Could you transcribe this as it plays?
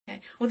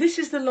Okay, well this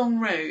is The Long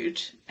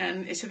Road,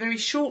 and it's a very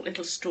short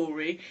little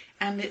story,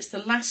 and it's the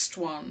last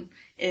one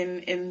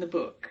in the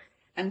book.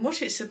 And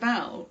what it's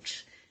about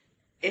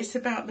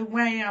the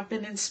way I've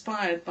been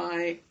inspired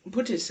by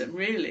Buddhism,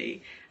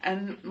 really,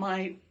 and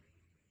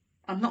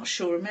I'm not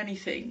sure of many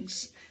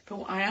things, but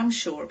what I am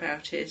sure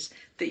about is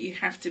that you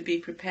have to be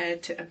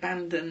prepared to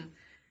abandon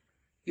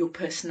your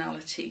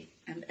personality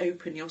and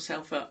open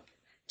yourself up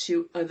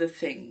to other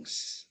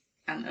things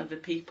and other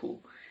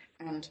people,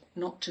 and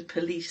not to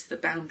police the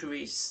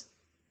boundaries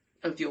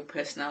of your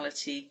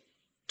personality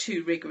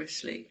too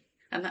rigorously.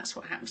 And that's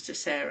what happens to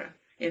Sarah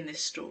in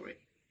this story.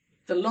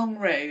 The Long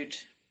Road.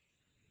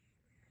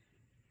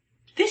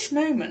 This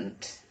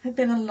moment had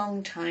been a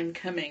long time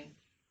coming.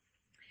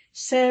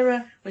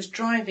 Sarah was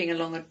driving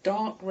along a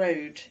dark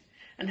road,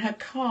 and her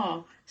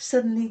car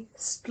suddenly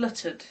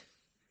spluttered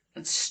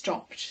and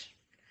stopped.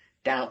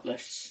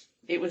 Doubtless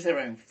it was her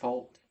own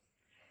fault.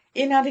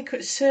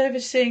 Inadequate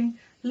servicing,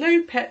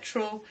 low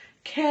petrol,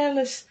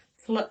 careless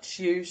clutch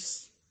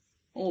use,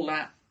 all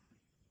that.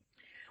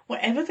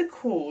 Whatever the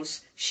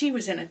cause, she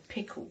was in a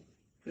pickle,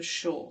 for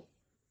sure.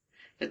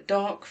 The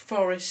dark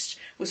forest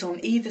was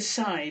on either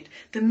side.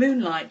 The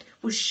moonlight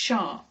was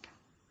sharp.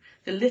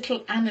 The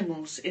little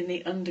animals in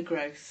the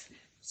undergrowth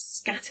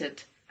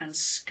scattered and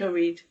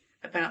scurried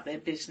about their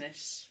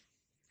business.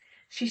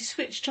 She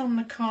switched on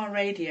the car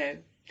radio,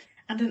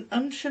 and an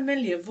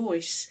unfamiliar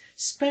voice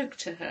spoke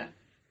to her.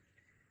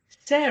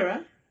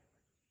 "Sarah?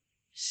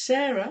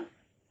 Sarah?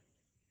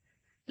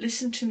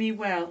 Listen to me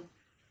well.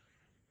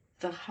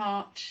 The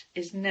heart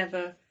is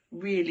never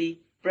really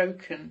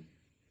broken.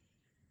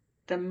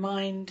 The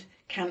mind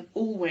can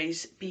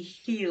always be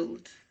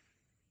healed.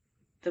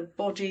 The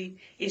body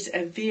is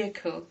a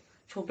vehicle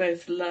for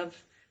both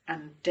love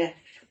and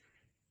death.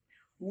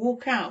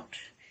 Walk out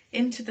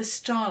into the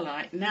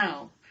starlight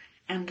now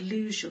and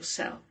lose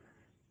yourself.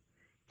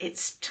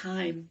 It's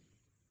time.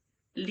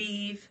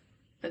 Leave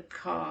the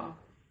car."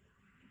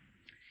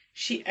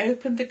 She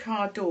opened the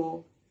car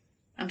door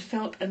and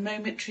felt a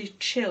momentary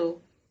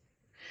chill.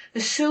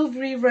 The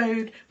silvery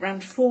road ran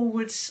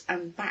forwards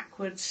and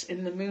backwards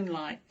in the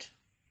moonlight.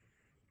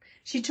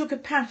 She took a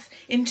path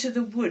into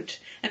the wood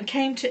and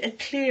came to a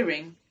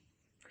clearing.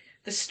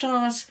 The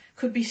stars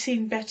could be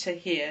seen better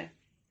here.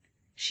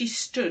 She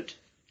stood,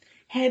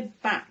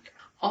 head back,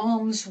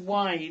 arms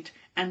wide,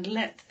 and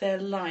let their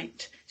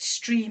light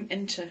stream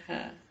into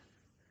her.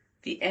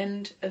 The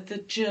end of the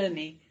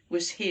journey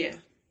was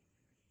here.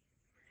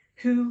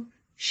 Who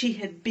she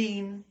had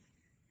been,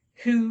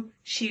 who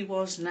she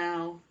was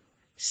now,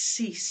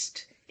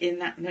 ceased in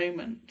that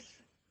moment.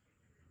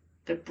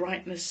 The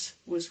brightness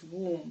was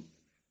warm.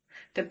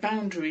 The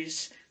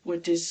boundaries were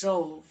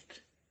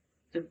dissolved.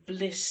 The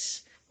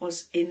bliss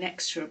was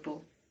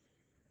inexorable.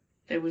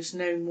 There was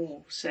no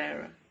more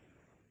Sarah.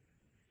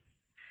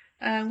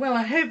 Well,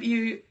 I hope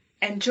you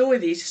enjoy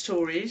these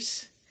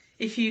stories.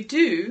 If you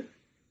do,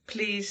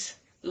 please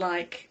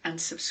like and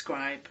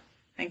subscribe.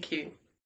 Thank you.